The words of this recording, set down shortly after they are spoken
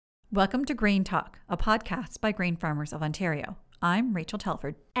Welcome to GrainTALK, a podcast by grain farmers of Ontario. I'm Rachel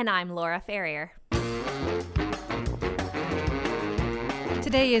Telford. And I'm Laura Ferrier.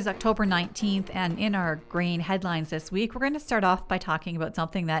 Today is October 19th, and in our grain headlines this week, we're going to start off by talking about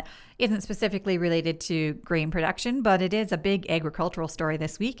something that isn't specifically related to grain production, but it is a big agricultural story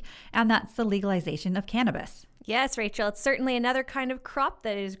this week, and that's the legalization of cannabis. Yes, Rachel, it's certainly another kind of crop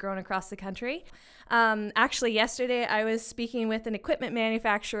that is grown across the country. Actually, yesterday I was speaking with an equipment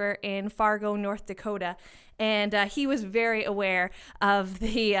manufacturer in Fargo, North Dakota, and he was very aware of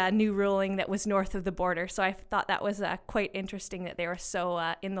the new ruling that was north of the border. So I thought that was quite interesting that they were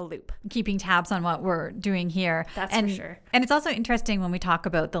so in the loop. Keeping tabs on what we're doing here. That's for sure. And it's also interesting when we talk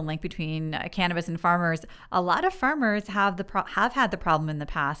about the link between cannabis and farmers. A lot of farmers have had the problem in the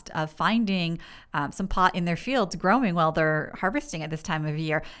past of finding some pot in their fields growing while they're harvesting at this time of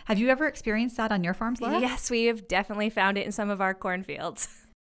year. Have you ever experienced that on your farms, Laura? Yes, we have definitely found it in some of our cornfields.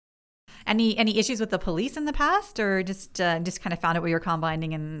 Any issues with the police in the past, or just kind of found it while you were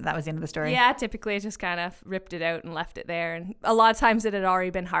combining and that was the end of the story? Yeah, typically I just kind of ripped it out and left it there. And a lot of times it had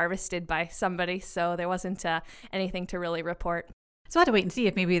already been harvested by somebody, so there wasn't anything to really report. So we'll have to wait and see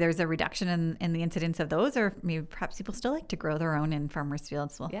if maybe there's a reduction in the incidence of those, or maybe perhaps people still like to grow their own in farmers'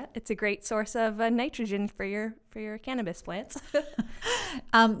 fields. Well, yeah, it's a great source of nitrogen for your cannabis plants.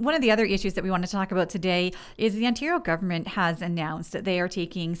 One of the other issues that we want to talk about today is the Ontario government has announced that they are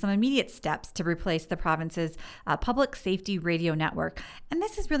taking some immediate steps to replace the province's public safety radio network. And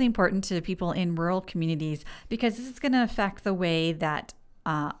this is really important to people in rural communities because this is going to affect the way that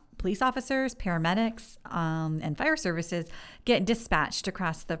police officers, paramedics, and fire services get dispatched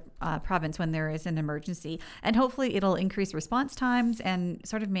across the province when there is an emergency. And hopefully it'll increase response times and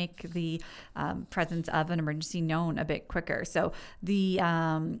sort of make the presence of an emergency known a bit quicker. So the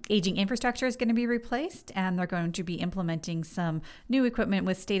aging infrastructure is going to be replaced, and they're going to be implementing some new equipment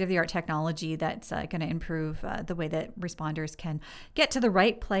with state-of-the-art technology that's going to improve the way that responders can get to the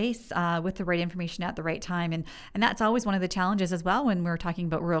right place with the right information at the right time. And that's always one of the challenges as well when we're talking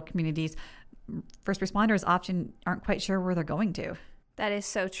about rural communities. First responders often aren't quite sure where they're going to. That is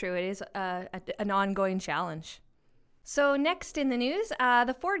so true. It is an ongoing challenge. So next in the news,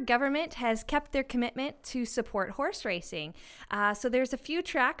 the Ford government has kept their commitment to support horse racing. So there's a few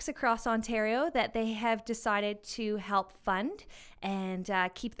tracks across Ontario that they have decided to help fund and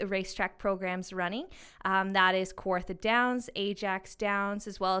keep the racetrack programs running. That is Kawartha Downs, Ajax Downs,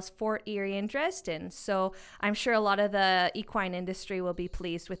 as well as Fort Erie and Dresden. So I'm sure a lot of the equine industry will be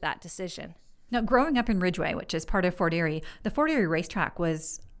pleased with that decision. Now, growing up in Ridgeway, which is part of Fort Erie, the Fort Erie racetrack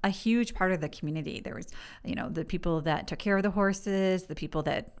was a huge part of the community. There was, the people that took care of the horses, the people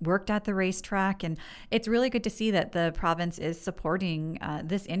that worked at the racetrack. And it's really good to see that the province is supporting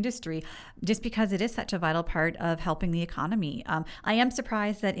this industry just because it is such a vital part of helping the economy. I am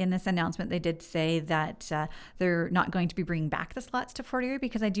surprised that in this announcement, they did say that they're not going to be bringing back the slots to Fort Erie,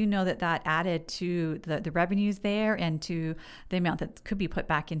 because I do know that added to the revenues there and to the amount that could be put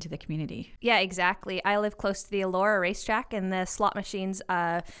back into the community. Yeah, exactly. I live close to the Elora racetrack, and the slot machines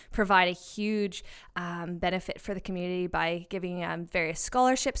provide a huge benefit for the community by giving various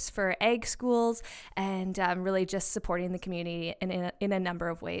scholarships for ag schools and really just supporting the community in a number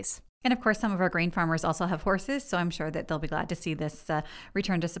of ways. And of course, some of our grain farmers also have horses, so I'm sure that they'll be glad to see this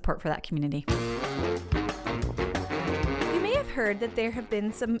return to support for that community. You may have heard that there have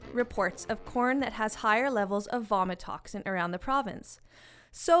been some reports of corn that has higher levels of vomitoxin around the province.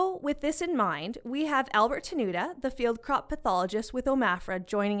 So with this in mind, we have Albert Tenuta, the field crop pathologist with OMAFRA,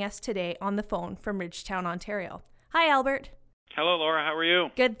 joining us today on the phone from Ridgetown, Ontario. Hi, Albert. Hello, Laura. How are you?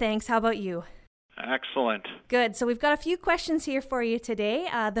 Good, thanks. How about you? Excellent. Good. So we've got a few questions here for you today.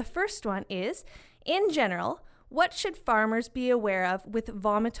 The first one is, in general, what should farmers be aware of with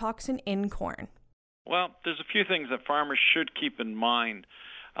vomitoxin in corn? Well, there's a few things that farmers should keep in mind.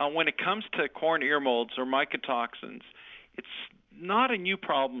 When it comes to corn ear molds or mycotoxins, it's not a new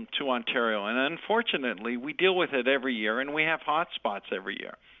problem to Ontario, and unfortunately, we deal with it every year, and we have hot spots every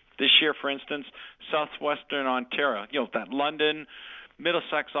year. This year, for instance, southwestern Ontario, that London,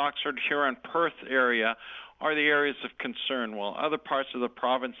 Middlesex, Oxford, Huron, Perth area are the areas of concern, while other parts of the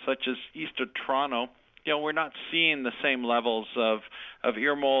province, such as eastern Toronto, we're not seeing the same levels of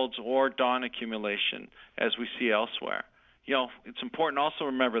ear molds or dawn accumulation as we see elsewhere. It's important also to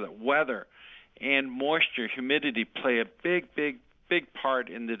remember that weather and moisture, humidity play a big part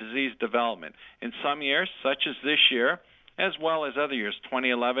in the disease development. In some years, such as this year, as well as other years,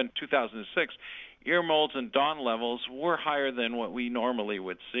 2011, 2006, ear molds and dawn levels were higher than what we normally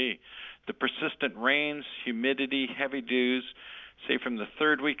would see. The persistent rains, humidity, heavy dews, say from the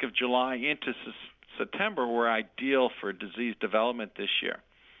third week of July into September, were ideal for disease development this year.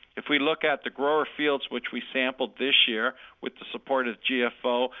 If we look at the grower fields which we sampled this year with the support of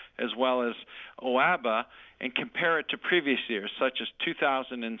GFO as well as OABA and compare it to previous years, such as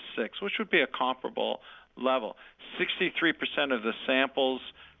 2006, which would be a comparable level, 63% of the samples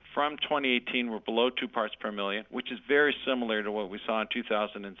from 2018 were below 2 parts per million, which is very similar to what we saw in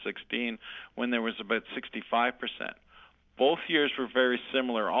 2016 when there was about 65%. Both years were very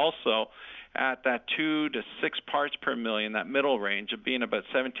similar also at that 2 to 6 parts per million, that middle range of being about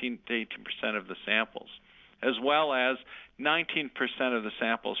 17 to 18% of the samples, as well as 19% of the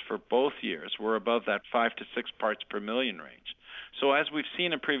samples for both years were above that 5 to 6 parts per million range. So as we've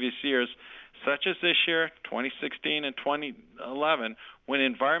seen in previous years, such as this year, 2016 and 2011, when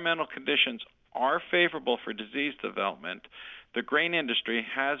environmental conditions are favorable for disease development, the grain industry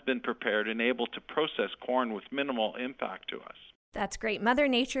has been prepared and able to process corn with minimal impact to us. That's great. Mother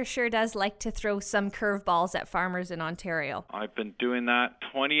Nature sure does like to throw some curveballs at farmers in Ontario. I've been doing that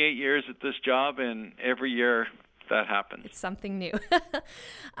 28 years at this job, and every year that happens. It's something new.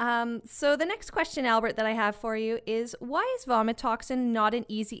 So the next question, Albert, that I have for you is, why is vomitoxin not an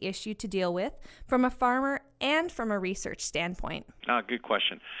easy issue to deal with from a farmer and from a research standpoint? Good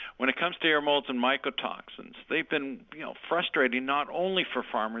question. When it comes to ear molds and mycotoxins, they've been frustrating not only for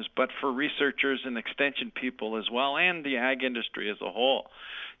farmers but for researchers and extension people as well, and the ag industry as a whole.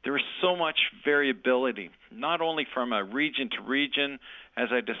 There is so much variability, not only from a region to region, as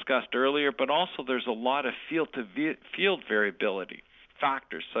I discussed earlier, but also there's a lot of field-to-field variability.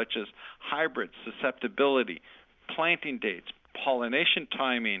 Factors such as hybrid susceptibility, planting dates, pollination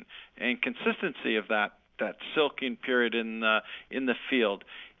timing, and consistency of that silking period in the field,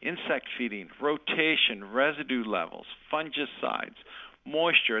 insect feeding, rotation, residue levels, fungicides,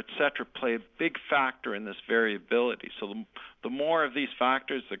 moisture, etc., play a big factor in this variability. So the more of these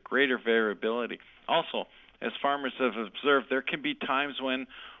factors, the greater variability. Also, as farmers have observed, there can be times when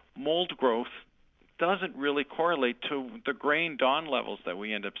mold growth doesn't really correlate to the grain dawn levels that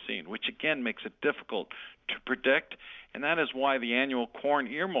we end up seeing, which again makes it difficult to predict. And that is why the annual corn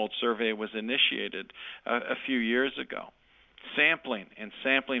ear mold survey was initiated a few years ago. Sampling and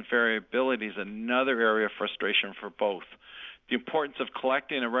sampling variability is another area of frustration for both. The importance of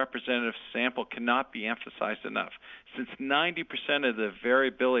collecting a representative sample cannot be emphasized enough, since 90% of the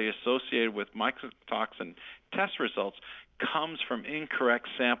variability associated with mycotoxin test results comes from incorrect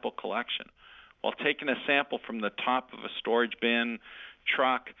sample collection. While taking a sample from the top of a storage bin,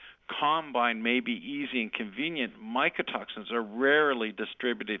 truck, combine may be easy and convenient, mycotoxins are rarely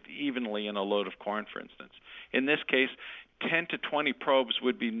distributed evenly in a load of corn, for instance. In this case, 10 to 20 probes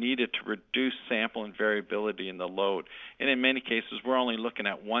would be needed to reduce sample and variability in the load. And in many cases, we're only looking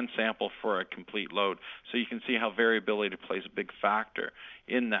at one sample for a complete load. So you can see how variability plays a big factor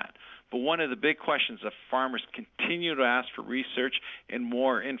in that. But one of the big questions that farmers continue to ask for research and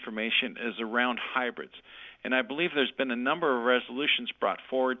more information is around hybrids. And I believe there's been a number of resolutions brought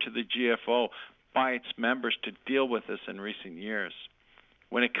forward to the GFO by its members to deal with this in recent years.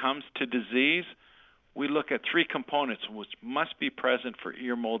 When it comes to disease, we look at 3 components which must be present for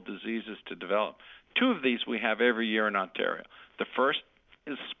ear mold diseases to develop. 2 of these we have every year in Ontario. The first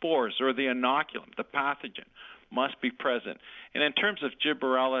is spores, or the inoculum, the pathogen, must be present. And in terms of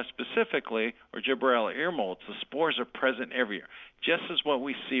Gibberella specifically, or Gibberella ear molds, the spores are present every year, just as what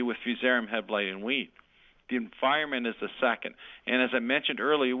we see with Fusarium head blight in wheat. The environment is the second. And as I mentioned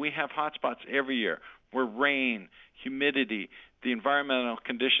earlier, we have hotspots every year where rain, humidity, the environmental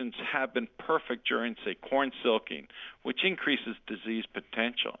conditions have been perfect during, say, corn silking, which increases disease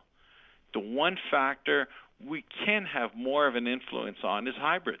potential. The one factor we can have more of an influence on is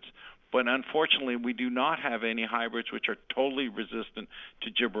hybrids. But unfortunately, we do not have any hybrids which are totally resistant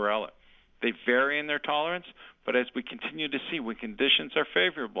to Gibberella. They vary in their tolerance, but as we continue to see, when conditions are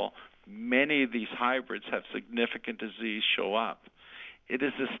favorable, many of these hybrids have significant disease show up. It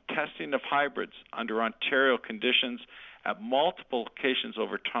is this testing of hybrids under Ontario conditions at multiple occasions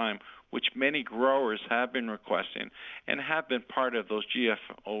over time, which many growers have been requesting and have been part of those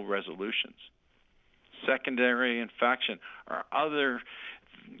GFO resolutions. Secondary infection, or other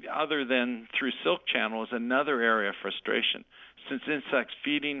than through silk channel, is another area of frustration, since insects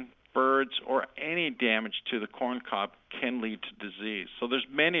feeding, birds, or any damage to the corn cob can lead to disease. So there's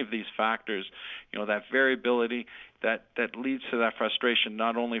many of these factors, that variability that leads to that frustration,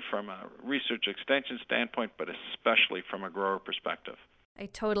 not only from a research extension standpoint, but especially from a grower perspective. I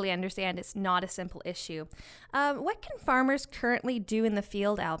totally understand. It's not a simple issue. What can farmers currently do in the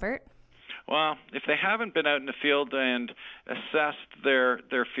field, Albert? Well, if they haven't been out in the field and assessed their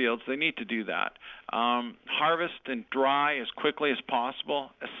fields, they need to do that. Harvest and dry as quickly as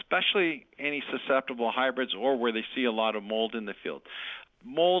possible, especially any susceptible hybrids or where they see a lot of mold in the field.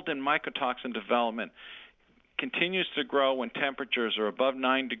 mold and mycotoxin development continues to grow when temperatures are above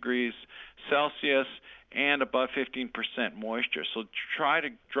 9 degrees Celsius and above 15% moisture. So try to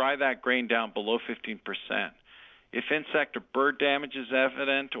dry that grain down below 15%. If insect or bird damage is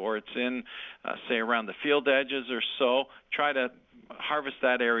evident, or it's in, say, around the field edges or so, try to harvest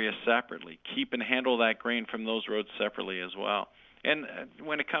that area separately. Keep and handle that grain from those roads separately as well. And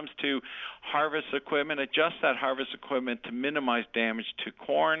when it comes to harvest equipment, adjust that harvest equipment to minimize damage to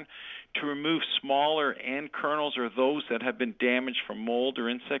corn, to remove smaller end kernels or those that have been damaged from mold or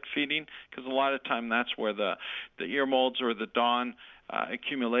insect feeding, because a lot of time that's where the ear molds or the dawn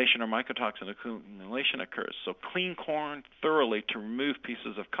accumulation or mycotoxin accumulation occurs. So clean corn thoroughly to remove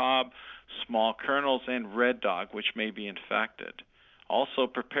pieces of cob, small kernels, and red dog, which may be infected. Also,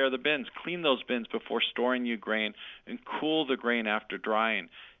 prepare the bins. Clean those bins before storing new grain and cool the grain after drying.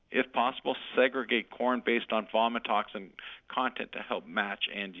 If possible, segregate corn based on vomitoxin content to help match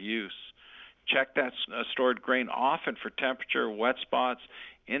end use. Check that stored grain often for temperature, wet spots,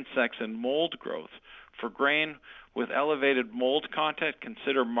 insects, and mold growth. For grain with elevated mold content,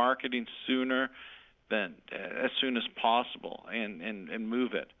 consider marketing sooner than as soon as possible and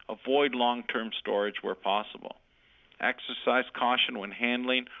move it. Avoid long-term storage where possible. Exercise caution when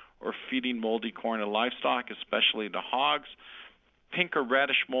handling or feeding moldy corn to livestock, especially to hogs. Pink or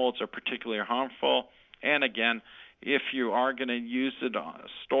reddish molds are particularly harmful. And again, if you are going to use it,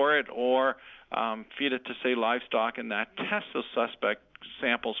 store it, or feed it to, say, livestock, and that, test those suspect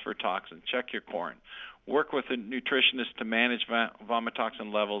samples for toxin. Check your corn. Work with a nutritionist to manage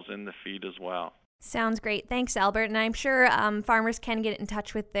vomitoxin levels in the feed as well. Sounds great. Thanks, Albert. And I'm sure farmers can get in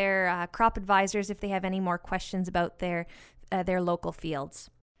touch with their crop advisors if they have any more questions about their local fields.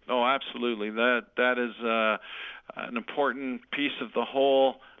 Oh, absolutely. That is an important piece of the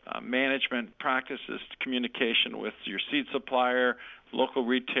whole management practices, communication with your seed supplier, local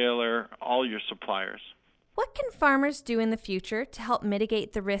retailer, all your suppliers. What can farmers do in the future to help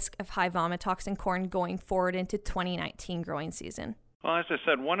mitigate the risk of high vomitoxin corn going forward into 2019 growing season? Well, as I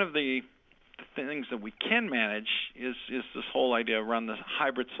said, one of the things that we can manage is this whole idea around the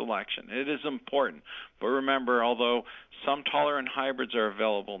hybrid selection. It is important, but remember, although some tolerant hybrids are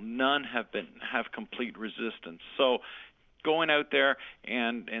available, none have complete resistance. So going out there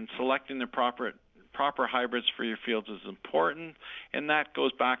and selecting the proper hybrids for your fields is important, and that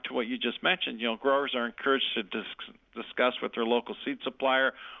goes back to what you just mentioned. Growers are encouraged to discuss with their local seed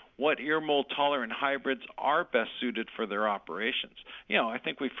supplier what ear mold tolerant hybrids are best suited for their operations. I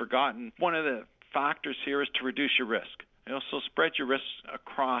think we've forgotten one of the factors here is to reduce your risk. So spread your risks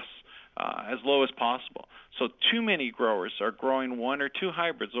across as low as possible. So too many growers are growing one or two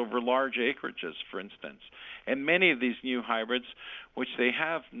hybrids over large acreages, for instance, and many of these new hybrids, which they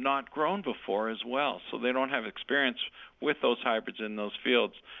have not grown before as well, so they don't have experience with those hybrids in those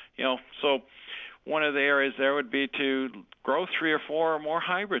fields. So one of the areas there would be to grow 3 or 4 or more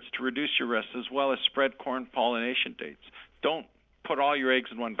hybrids to reduce your risk, as well as spread corn pollination dates. Don't put all your eggs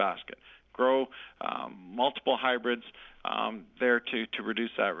in one basket. Grow multiple hybrids there to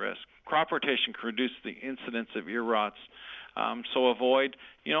reduce that risk. Crop rotation can reduce the incidence of ear rots, so avoid,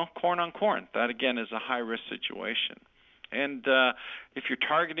 corn on corn. That, again, is a high-risk situation. And if you're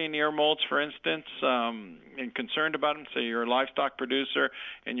targeting ear molds, for instance, and concerned about them, say you're a livestock producer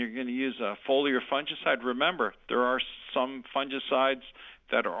and you're going to use a foliar fungicide, remember there are some fungicides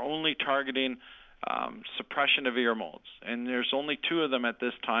that are only targeting suppression of ear molds. And there's only 2 of them at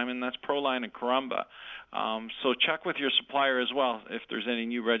this time, and that's Proline and Carumba. So check with your supplier as well if there's any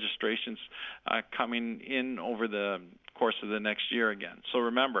new registrations coming in over the course of the next year again. So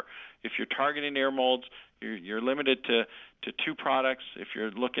remember, if you're targeting ear molds, you're limited to 2 products. If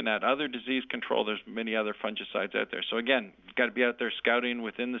you're looking at other disease control, there's many other fungicides out there. So again, you've got to be out there scouting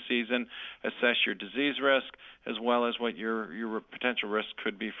within the season, assess your disease risk, as well as what your potential risk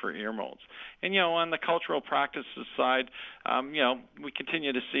could be for ear molds. And, on the cultural practices side, we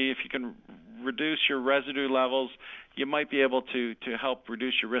continue to see if you can reduce your residue levels, you might be able to help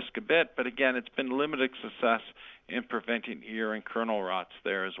reduce your risk a bit. But again, it's been limited success in preventing ear and kernel rots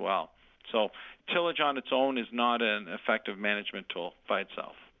there as well. So tillage on its own is not an effective management tool by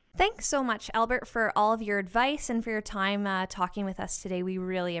itself. Thanks so much, Albert, for all of your advice and for your time talking with us today. We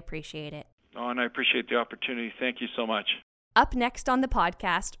really appreciate it. Oh, and I appreciate the opportunity. Thank you so much. Up next on the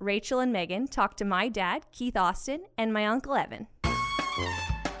podcast, Rachel and Megan talk to my dad, Keith Austin, and my uncle, Evan.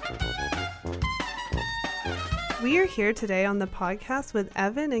 We are here today on the podcast with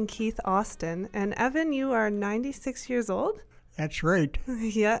Evan and Keith Austin. And Evan, you are 96 years old? That's right.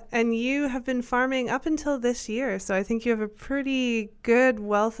 Yeah, and you have been farming up until this year, so I think you have a pretty good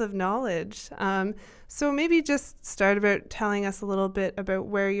wealth of knowledge. So maybe just start about telling us a little bit about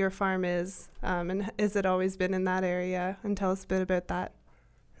where your farm is, and has it always been in that area? And tell us a bit about that.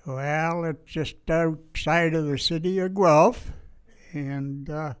 Well, it's just outside of the city of Guelph, and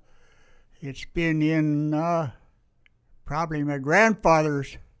it's been in probably my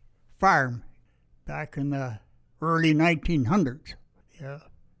grandfather's farm back in the early 1900s. Yeah.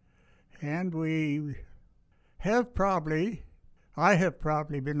 And I have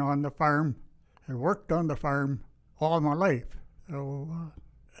probably been on the farm and worked on the farm all my life. So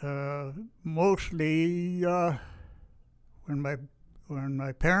mostly when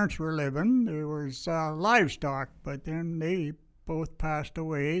my parents were living, there was livestock, but then they both passed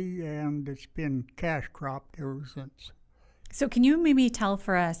away, and it's been cash cropped ever since. So can you maybe tell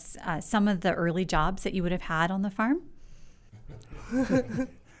for us some of the early jobs that you would have had on the farm?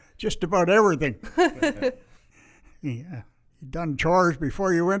 Just about everything. Yeah. You done chores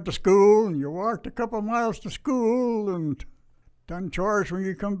before you went to school, and you walked a couple miles to school, and done chores when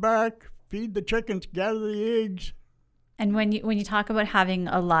you come back, feed the chickens, gather the eggs. And when you talk about having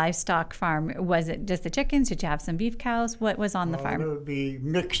a livestock farm, was it just the chickens? Did you have some beef cows? What was on the farm? It would be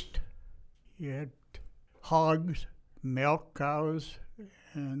mixed. You had hogs, milk cows,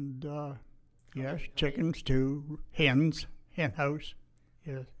 and yes, chickens too, hen house,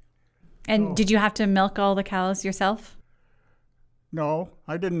 yes. And did you have to milk all the cows yourself? No,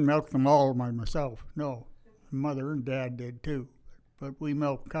 I didn't milk them all by myself, no. Mother and Dad did too, but we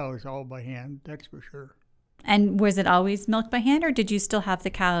milked cows all by hand, that's for sure. And was it always milked by hand, or did you still have the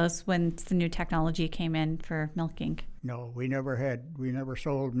cows when the new technology came in for milking? No, we never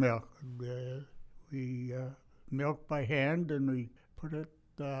sold milk. We milked by hand, and we put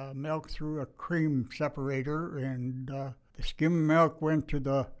milk through a cream separator, and the skim milk went to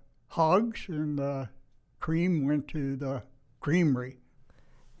the hogs, and the cream went to the creamery.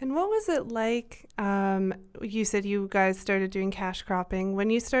 And what was it like? You said you guys started doing cash cropping.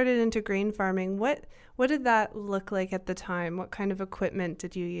 When you started into grain farming, what did that look like at the time? What kind of equipment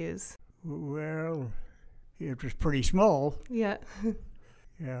did you use? Well, it was pretty small. Yeah.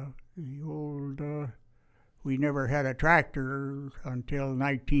 Yeah, the old, we never had a tractor until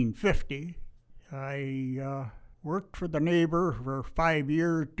 1950. I worked for the neighbor for 5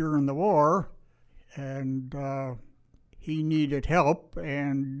 years during the war, and he needed help,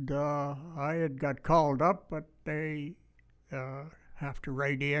 and I had got called up, but they have to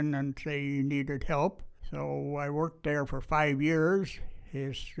write in and say you needed help. So I worked there for 5 years.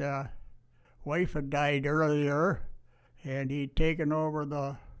 His wife had died earlier, and he'd taken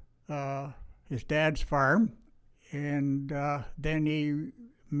over his dad's farm, and then he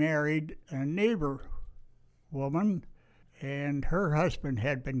married a neighbor woman, and her husband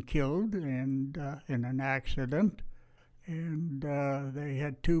had been killed and in an accident, and they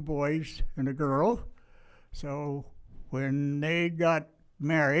had 2 boys and a girl. So when they got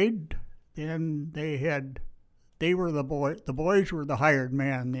married, then the boys were the hired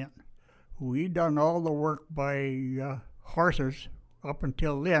man then. We done all the work by horses up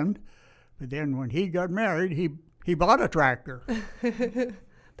until then, but then when he got married, he bought a tractor.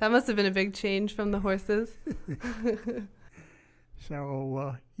 That must have been a big change from the horses.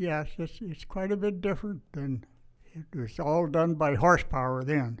 So yes, it's quite a bit different than it was all done by horsepower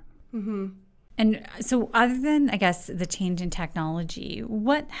then. Mm-hmm. And so other than, I guess, the change in technology,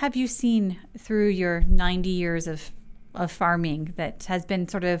 what have you seen through your 90 years of farming that has been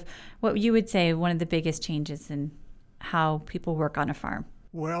sort of what you would say one of the biggest changes in how people work on a farm?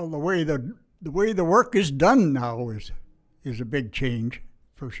 Well, the way the work is done now is a big change,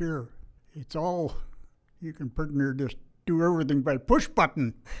 for sure. It's all, you can pretty near just do everything by push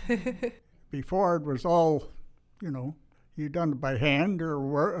button. Before it was all, you done it by hand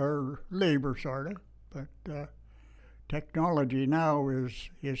or labor, sort of. But technology now is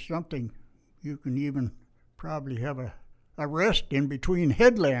something you can even probably have a rest in between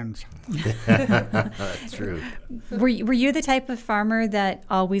headlands. That's true. Were you the type of farmer that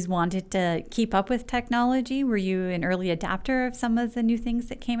always wanted to keep up with technology? Were you an early adapter of some of the new things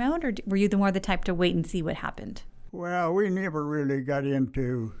that came out, or were you the type to wait and see what happened? Well, we never really got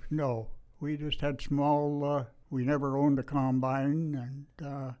into, no. We just had small, we never owned a combine,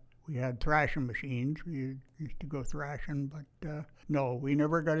 and we had thrashing machines. We used to go thrashing, but no, we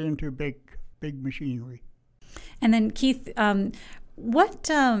never got into big machinery. And then, Keith, what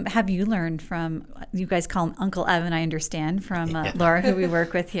have you learned from, you guys call him Uncle Evan, I understand, from Laura, who we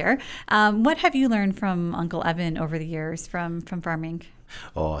work with here. What have you learned from Uncle Evan over the years from farming?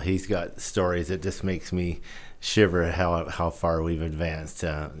 Oh, he's got stories that just makes me shiver at how far we've advanced.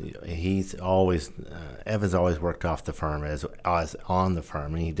 He's always Evan's always worked off the farm as on the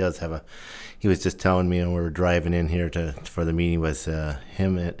farm, and he was just telling me when we were driving in here for the meeting was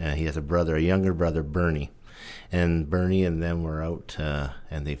him and he has a younger brother, Bernie. And Bernie and them were out,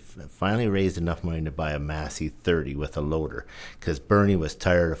 and they finally raised enough money to buy a Massey 30 with a loader, because Bernie was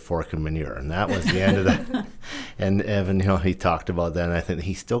tired of forking manure, and that was the end of that. And Evan, he talked about that, and I think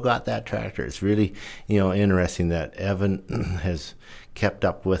he still got that tractor. It's really, interesting that Evan has kept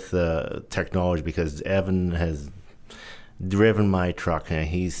up with the technology, because Evan has driven my truck, and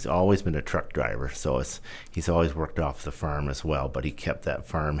he's always been a truck driver, so he's always worked off the farm as well, but he kept that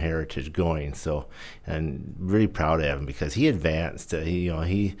farm heritage going. So, and really proud of him, because he advanced.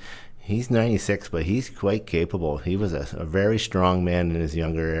 He's 96, but he's quite capable. He was a very strong man in his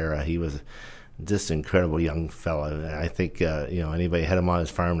younger era. He was just an incredible young fella. And I think anybody had him on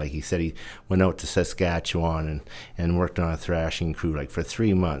his farm, like he said, he went out to Saskatchewan and worked on a thrashing crew for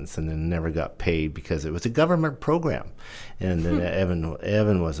 3 months, and then never got paid because it was a government program. And then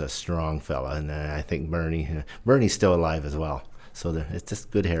Evan was a strong fella, and I think Bernie's still alive as well. So it's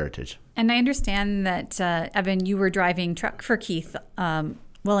just good heritage. And I understand that Evan, you were driving truck for Keith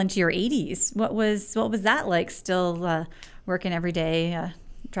well into your 80s. What was that like? Still working every day?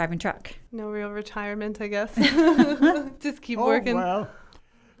 Driving truck. No real retirement, I guess. Just keep working. Well,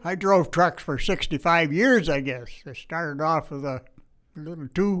 I drove trucks for 65 years, I guess. I started off with a little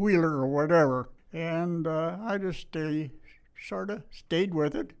two-wheeler or whatever, and I just sort of stayed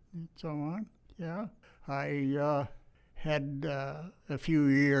with it and so on. Yeah, I had a few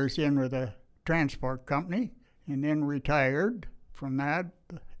years in with a transport company, and then retired from that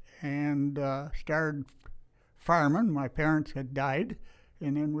and started farming. My parents had died.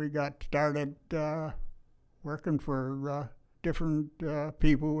 And then we got started working for different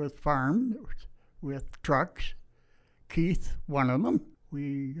people with farms, with trucks. Keith, one of them.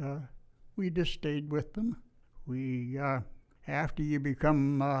 We just stayed with them. We after you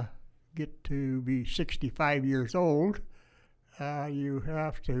get to be 65 years old, you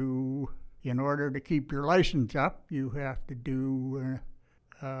have to, in order to keep your license up, you have to do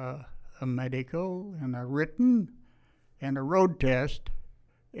a medical and a written and a road test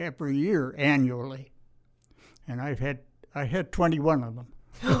every year annually, and I had 21 of them.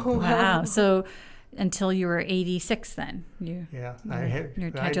 Oh, wow! So until you were 86, then I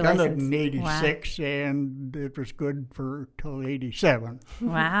done it in 86, wow. And it was good for till 87.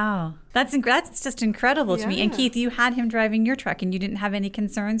 Wow, that's just incredible to me. And Keith, you had him driving your truck, and you didn't have any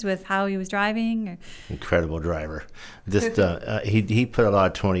concerns with how he was driving? Or? Incredible driver. Just he put a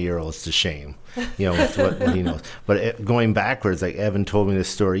lot of 20-year-olds to shame. With what he knows. But going backwards, like Evan told me this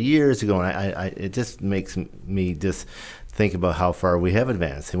story years ago, and it just makes me just think about how far we have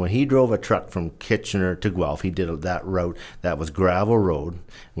advanced. And when he drove a truck from Kitchener to Guelph, he did that route that was gravel road.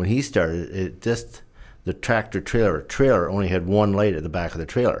 When he started, the trailer only had one light at the back of the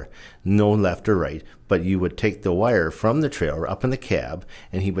trailer, no left or right, but you would take the wire from the trailer up in the cab,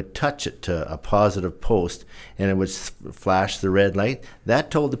 and he would touch it to a positive post, and it would flash the red light.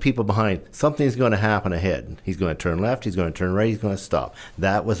 That told the people behind, something's going to happen ahead. He's going to turn left, he's going to turn right, he's going to stop.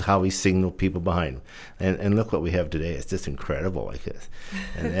 That was how he signaled people behind him. And look what we have today. It's just incredible like this.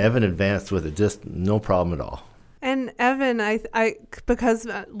 And Evan advanced with it, just no problem at all. And Evan, I because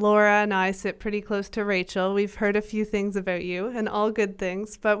Laura and I sit pretty close to Rachel, we've heard a few things about you, and all good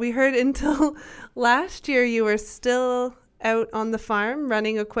things. But we heard until last year you were still out on the farm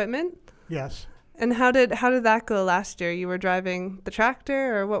running equipment. Yes. And how did that go last year? You were driving the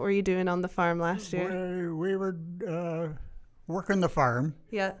tractor, or what were you doing on the farm last year? We were working the farm.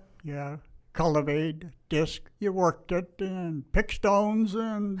 Yeah. Yeah. Cultivate, disc. You worked it and pick stones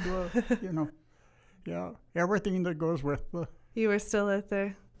and Yeah, everything that goes with the... You were still out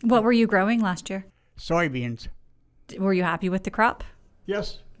there. What were you growing last year? Soybeans. Were you happy with the crop?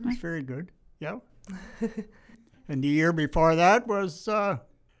 Yes, it was very good. Yeah. And the year before that was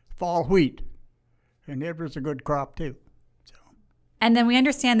fall wheat, and it was a good crop too. So. And then we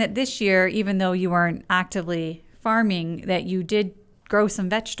understand that this year, even though you weren't actively farming, that you did grow some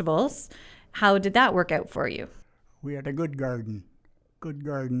vegetables. How did that work out for you? We had a good garden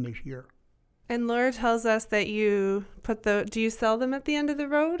this year. And Laura tells us that you do you sell them at the end of the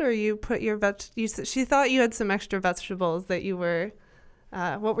road, or you put your she thought you had some extra vegetables that you were,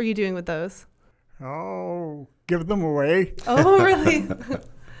 what were you doing with those? Oh, give them away. Oh, really?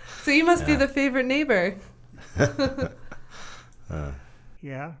 So you must be the favorite neighbor.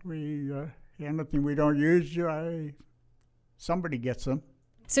 Yeah, anything we don't use, somebody gets them.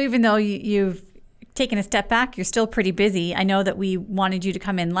 So even though you've taken a step back, you're still pretty busy. I know that we wanted you to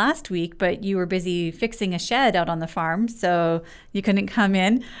come in last week, but you were busy fixing a shed out on the farm, so you couldn't come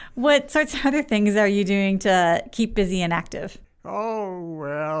in. What sorts of other things are you doing to keep busy and active? Oh,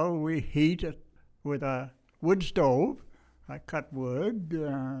 well, we heat it with a wood stove. I cut wood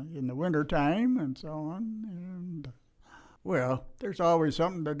in the wintertime and so on. And, well, there's always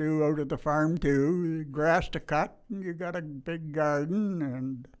something to do out at the farm, too. Grass to cut, and you got a big garden,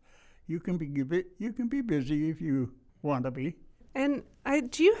 and you can be busy if you want to be. And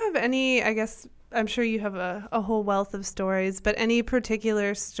do you have any, I guess, I'm sure you have a whole wealth of stories, but any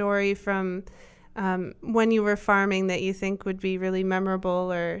particular story from when you were farming that you think would be really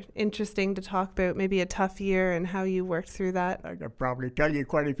memorable or interesting to talk about, maybe a tough year and how you worked through that? I could probably tell you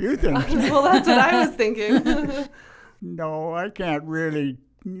quite a few things. Well, that's what I was thinking. No, I can't really,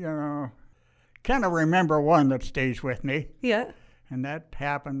 kind of remember one that stays with me. Yeah. And that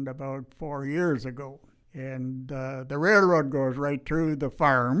happened about 4 years ago. And the railroad goes right through the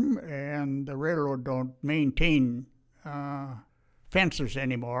farm, and the railroad don't maintain fences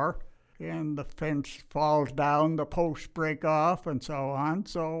anymore. And the fence falls down, the posts break off, and so on.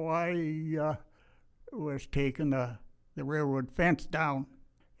 So I was taking the railroad fence down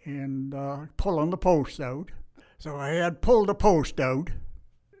and pulling the posts out. So I had pulled the post out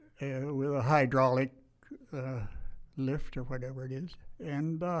with a hydraulic lift or whatever it is.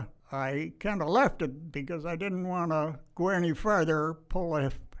 And I kind of left it because I didn't want to go any farther, pull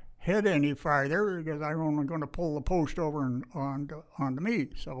a head any farther, because I'm only going to pull the post over and onto me.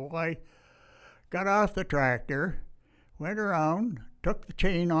 So I got off the tractor, went around, took the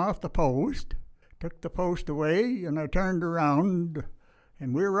chain off the post, took the post away, and I turned around,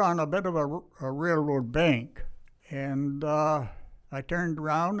 and we were on a bit of a railroad bank. And I turned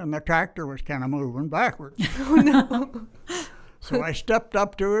around, and the tractor was kind of moving backwards. Oh, no. So I stepped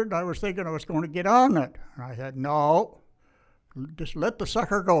up to it. I was thinking I was going to get on it. And I said, no, just let the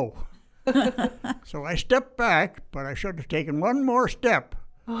sucker go. So I stepped back, but I should have taken one more step.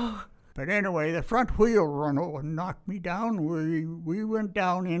 Oh. But anyway, the front wheel run over and knocked me down. We went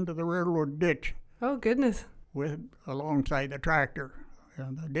down into the railroad ditch. Oh, goodness. Alongside the tractor.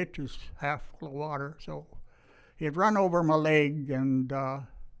 And the ditch is half full of water, so it run over my leg, and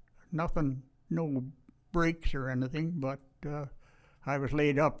nothing, no breaks or anything, but I was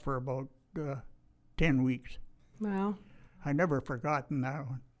laid up for about 10 weeks. Wow. I never forgotten that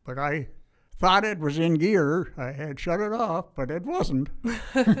one. But I thought it was in gear. I had shut it off, but it wasn't.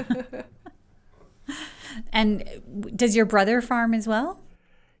 And does your brother farm as well?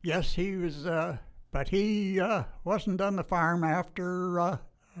 Yes, he was, but he wasn't on the farm after about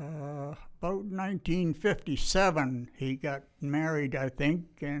 1957. He got married, I think,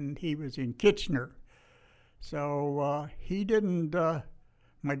 and he was in Kitchener. So he didn't,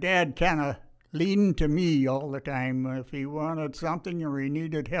 my dad kind of leaned to me all the time. If he wanted something or he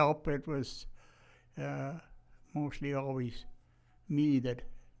needed help, it was mostly always me that.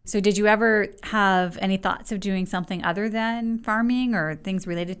 So did you ever have any thoughts of doing something other than farming or things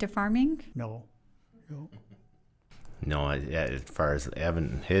related to farming? No. No, as far as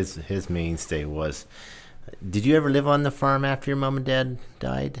Evan, his mainstay was. Did you ever live on the farm after your mom and dad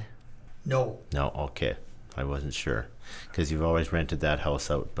died? No. No, okay. I wasn't sure because you've always rented that house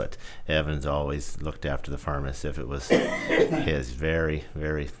out, but Evan's always looked after the farm as if it was his. Very,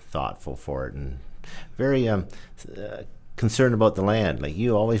 very thoughtful for it and very concerned about the land. Like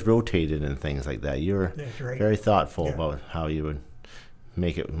you always rotated and things like that. You were right. Very thoughtful about how you would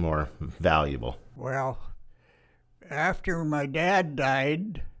make it more valuable. Well, after my dad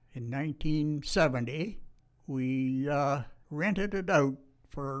died in 1970, we rented it out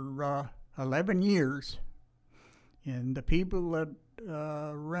for 11 years. And the people that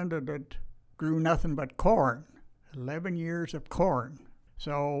rented it grew nothing but corn, 11 years of corn.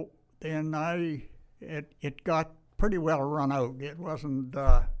 So then it got pretty well run out. It wasn't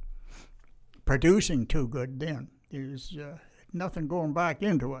producing too good then. There was nothing going back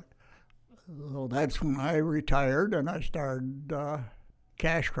into it. So that's when I retired and I started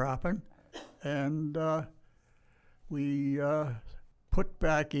cash cropping. And we put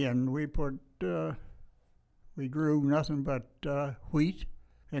back in, we grew nothing but wheat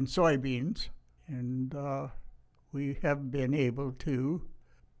and soybeans, and we have been able to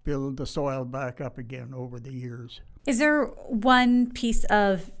build the soil back up again over the years. Is there one piece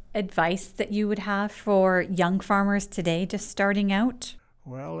of advice that you would have for young farmers today just starting out?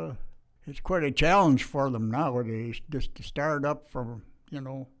 Well, it's quite a challenge for them nowadays just to start up from,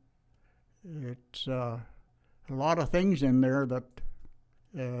 it's a lot of things in there that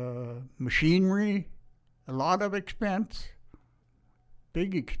machinery, a lot of expense,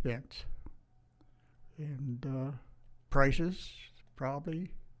 big expense. and prices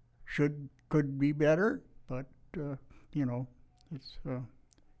probably could be better, but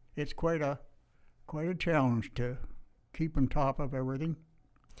it's quite a challenge to keep on top of everything.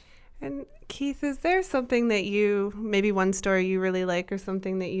 And Keith, is there something that maybe one story you really like or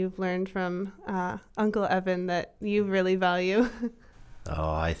something that you've learned from Uncle Evan that you really value?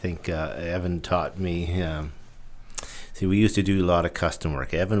 Oh, I think Evan taught me. See, we used to do a lot of custom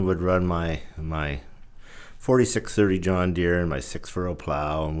work. Evan would run my 4630 John Deere and my 6-furrow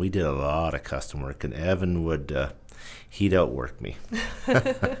plow, and we did a lot of custom work. And Evan would he'd outwork me.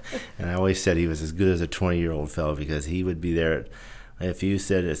 And I always said he was as good as a 20-year-old fellow because he would be there. If you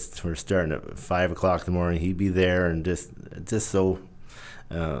said we're starting at 5 o'clock in the morning, he'd be there and just so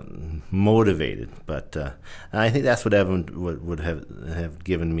motivated. But I think that's what Evan would have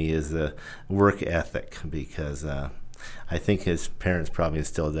given me is a work ethic, because I think his parents probably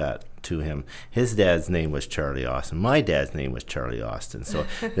instilled that to him. His dad's name was Charlie Austin. My dad's name was Charlie Austin. So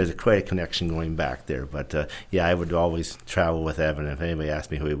there's quite a connection going back there. But yeah, I would always travel with Evan. If anybody asked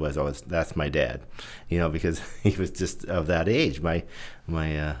me who he was, that's my dad. Because he was just of that age. My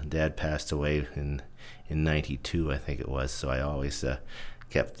dad passed away in 92, I think it was. So I always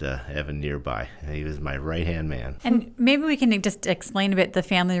kept Evan nearby. He was my right-hand man. And maybe we can just explain a bit the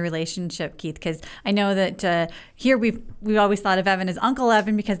family relationship, Keith, because I know that here we've always thought of Evan as Uncle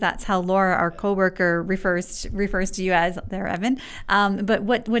Evan because that's how Laura, our coworker, refers to you as there, Evan. But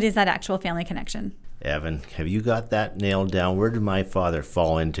what is that actual family connection? Evan, have you got that nailed down? Where did my father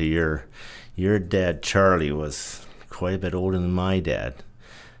fall into your dad? Charlie was quite a bit older than my dad.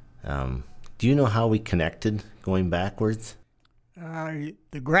 Do you know how we connected going backwards?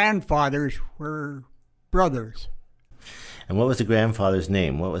 The grandfathers were brothers. And what was the grandfather's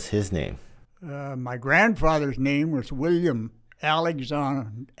name? What was his name? My grandfather's name was William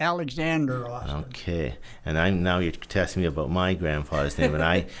Alexander Austin. Okay. And now you're testing me about my grandfather's name,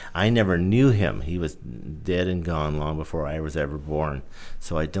 and I never knew him. He was dead and gone long before I was ever born.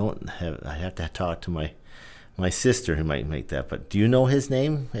 So I have to talk to my sister who might make that. But do you know his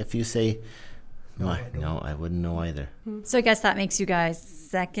name if you say... No, I wouldn't know either. So I guess that makes you guys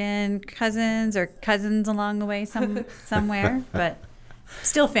second cousins or cousins along the way somewhere, but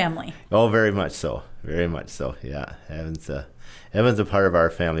still family. Oh, very much so. Very much so, yeah. Evan's a part of our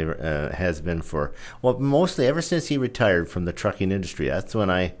family, has been mostly ever since he retired from the trucking industry. That's when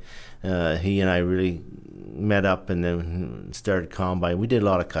he and I really met up and then started combine. We did a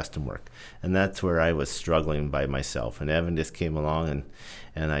lot of custom work, and that's where I was struggling by myself. And Evan just came along,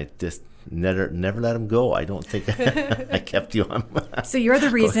 and I just... Never let him go. I don't think I kept you on. So you're the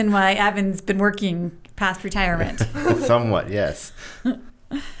reason why Evan's been working past retirement. Somewhat, yes.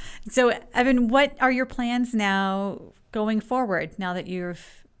 So Evan, what are your plans now going forward? Now that you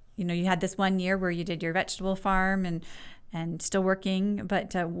had this 1 year where you did your vegetable farm and still working,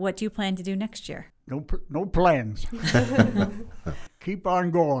 but what do you plan to do next year? No plans. Keep on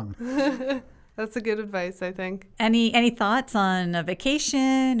going. That's a good advice, I think. Any thoughts on a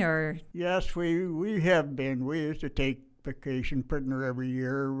vacation or? Yes, we have been. We used to take vacation pretty near every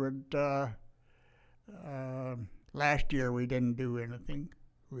year. But last year we didn't do anything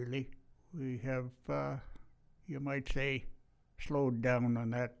really. We have, you might say, slowed down on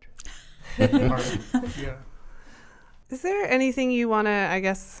that part. Yeah. Is there anything you want to, I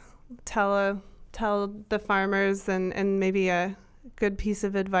guess, tell the farmers and maybe a good piece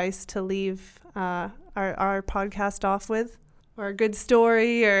of advice to leave our podcast off with, or a good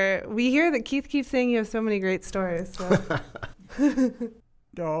story? Or we hear that Keith keeps saying you have so many great stories. So.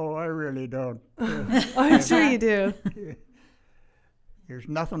 No, I really don't. I'm sure you do. There's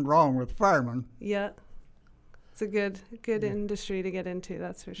nothing wrong with farming. Yeah, it's a good industry to get into.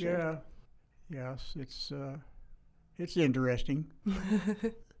 That's for sure. Yeah, yes, it's interesting.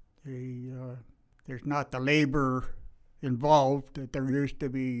 There's not the labor involved that there used to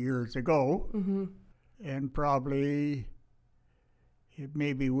be years ago, and probably it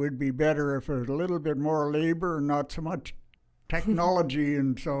maybe would be better if there was a little bit more labor and not so much technology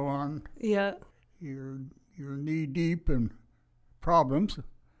and so on. Yeah, you're knee deep in problems,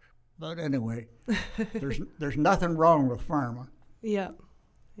 but anyway, there's nothing wrong with farming. Yeah.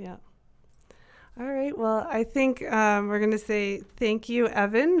 All right. Well, I think we're going to say thank you,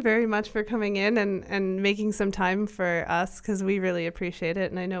 Evan, very much for coming in and making some time for us, because we really appreciate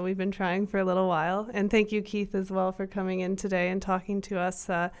it. And I know we've been trying for a little while. And thank you, Keith, as well, for coming in today and talking to us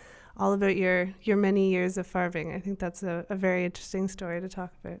all about your many years of farming. I think that's a very interesting story to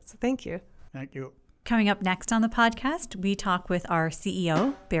talk about. So thank you. Thank you. Coming up next on the podcast, we talk with our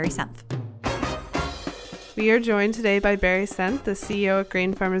CEO, Barry Senft. We are joined today by Barry Senft, the CEO at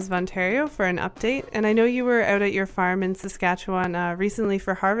Grain Farmers of Ontario, for an update. And I know you were out at your farm in Saskatchewan recently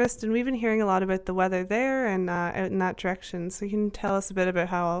for harvest, and we've been hearing a lot about the weather there and out in that direction. So you can tell us a bit about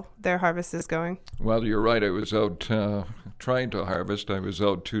how their harvest is going. Well, you're right. I was out trying to harvest. I was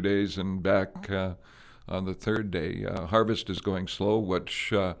out 2 days and back on the third day. Harvest is going slow,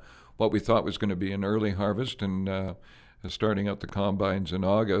 which what we thought was going to be an early harvest and starting out the combines in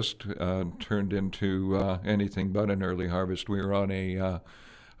August turned into anything but an early harvest. We were on a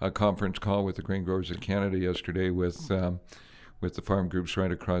conference call with the Grain Growers of Canada yesterday with the farm groups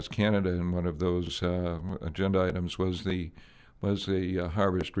right across Canada, and one of those agenda items was the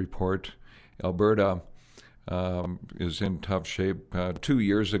harvest report. Alberta is in tough shape. 2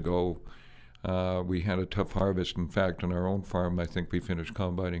 years ago, we had a tough harvest. In fact, on our own farm, I think we finished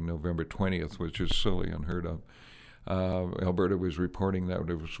combining November 20th, which is silly, unheard of. Alberta was reporting that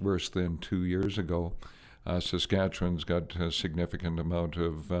it was worse than 2 years ago. Saskatchewan's got a significant amount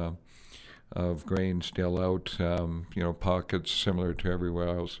of grain still out. Pockets similar to everywhere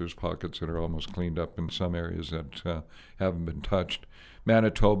else. There's pockets that are almost cleaned up in some areas that haven't been touched.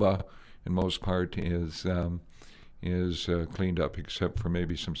 Manitoba, in most part, is cleaned up except for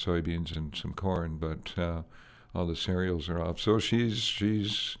maybe some soybeans and some corn, but all the cereals are off. So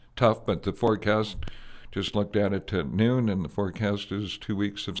she's tough, but the forecast, just looked at it at noon, and the forecast is 2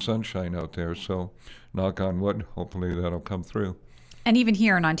 weeks of sunshine out there. So knock on wood, hopefully that'll come through. And even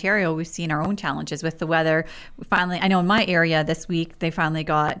here in Ontario, we've seen our own challenges with the weather. I know in my area this week, they finally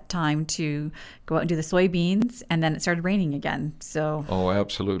got time to go out and do the soybeans, and then it started raining again. So. Oh,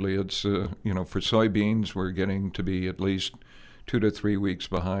 absolutely. It's, for soybeans, we're getting to be at least 2 to 3 weeks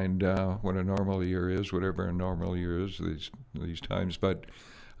behind what a normal year is, whatever a normal year is these times. But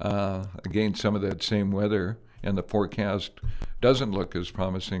again, some of that same weather, and the forecast doesn't look as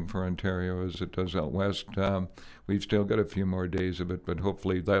promising for Ontario as it does out west. We've still got a few more days of it, but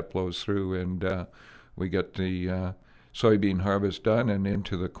hopefully that blows through and we get the soybean harvest done and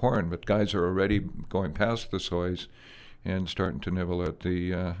into the corn. But guys are already going past the soys and starting to nibble at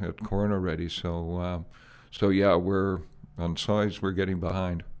the at corn already. So yeah, we're on soys. We're getting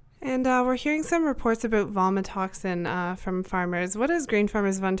behind. And we're hearing some reports about vomitoxin from farmers. What is Grain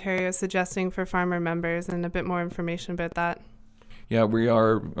Farmers of Ontario suggesting for farmer members, and a bit more information about that? Yeah, we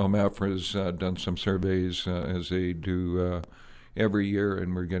are. OMAFRA has done some surveys as they do every year,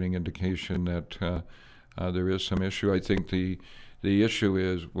 and we're getting indication that there is some issue. I think the issue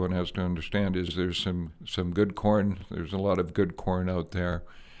is, one has to understand, is there's some good corn. There's a lot of good corn out there,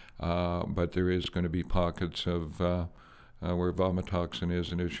 but there is going to be pockets of where vomitoxin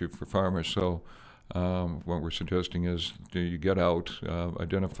is an issue for farmers. So what we're suggesting is you get out,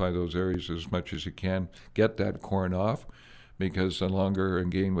 identify those areas as much as you can, get that corn off, because the longer,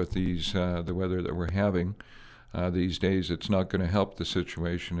 again, with these the weather that we're having these days, it's not going to help the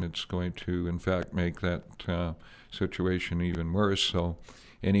situation. It's going to, in fact, make that situation even worse. So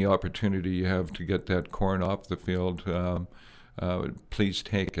any opportunity you have to get that corn off the field, please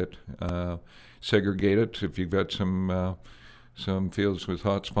take it. Segregate it. If you've got some fields with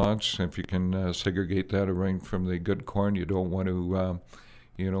hot spots, if you can segregate that away from the good corn, you don't want to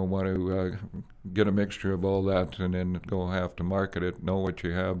get a mixture of all that and then have to market it. Know what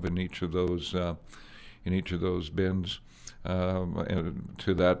you have in each of those bins.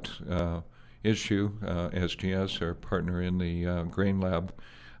 To that issue, SGS, our partner in the Grain Lab,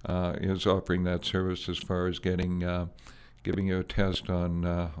 is offering that service as far as giving you a test on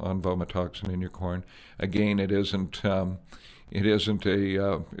vomitoxin in your corn. Again, it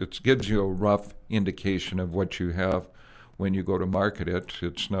gives you a rough indication of what you have when you go to market it.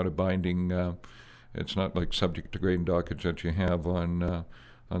 It's not a binding. It's not like subject to grain dockage that you have on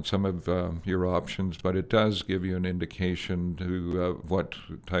some of your options, but it does give you an indication to what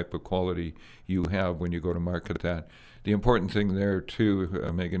type of quality you have when you go to market that. The important thing there too,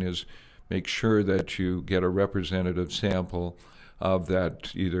 Megan, is make sure that you get a representative sample of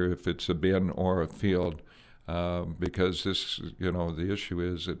that, either if it's a bin or a field, because this, the issue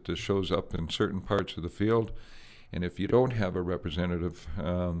is that this shows up in certain parts of the field, and if you don't have a representative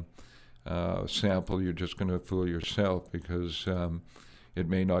sample, you're just going to fool yourself, because it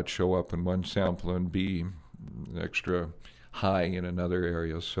may not show up in one sample and be extra high in another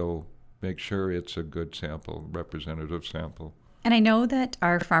area. So make sure it's a good sample, representative sample. And I know that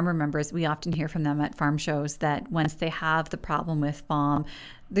our farmer members, we often hear from them at farm shows that once they have the problem with VOM,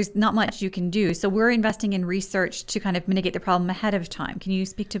 there's not much you can do. So we're investing in research to kind of mitigate the problem ahead of time. Can you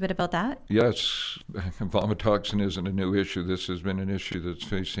speak to a bit about that? Yes, vomitoxin isn't a new issue. This has been an issue that's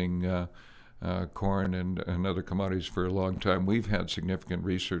facing corn and other commodities for a long time. We've had significant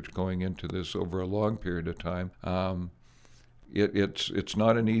research going into this over a long period of time. It's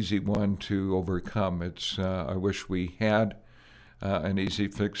not an easy one to overcome. I wish we had an easy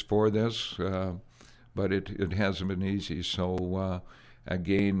fix for this, but it hasn't been easy. So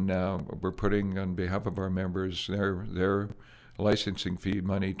again, we're putting on behalf of our members their licensing fee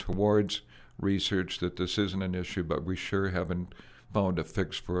money towards research that this isn't an issue, but we sure haven't found a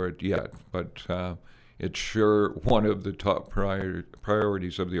fix for it yet. But it's sure one of the top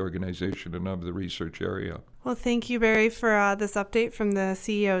priorities of the organization and of the research area. Well, thank you, Barry, for this update from the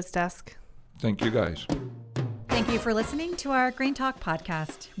CEO's desk. Thank you, guys. Thank you for listening to our GrainTALK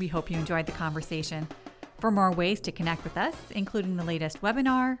podcast. We hope you enjoyed the conversation. For more ways to connect with us, including the latest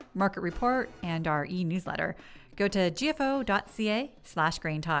webinar, market report, and our e-newsletter, go to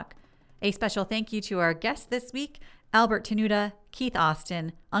gfo.ca/GrainTALk. A special thank you to our guests this week, Albert Tenuta, Keith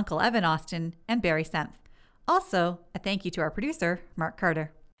Austin, Uncle Evan Austin, and Barry Senft. Also, a thank you to our producer, Mark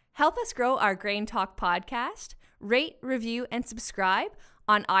Carter. Help us grow our GrainTALK podcast. Rate, review, and subscribe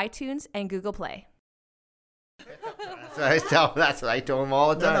on iTunes and Google Play. That's what I told him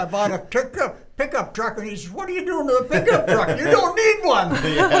all the Then I time. bought a pickup truck, and he says, "What are you doing to the pickup truck? You don't need one."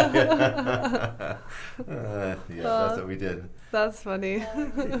 That's what we did. That's funny.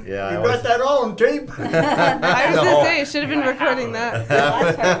 Yeah, You got that all on tape? I was going to say, I should have been recording that.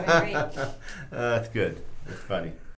 That's good. It's funny.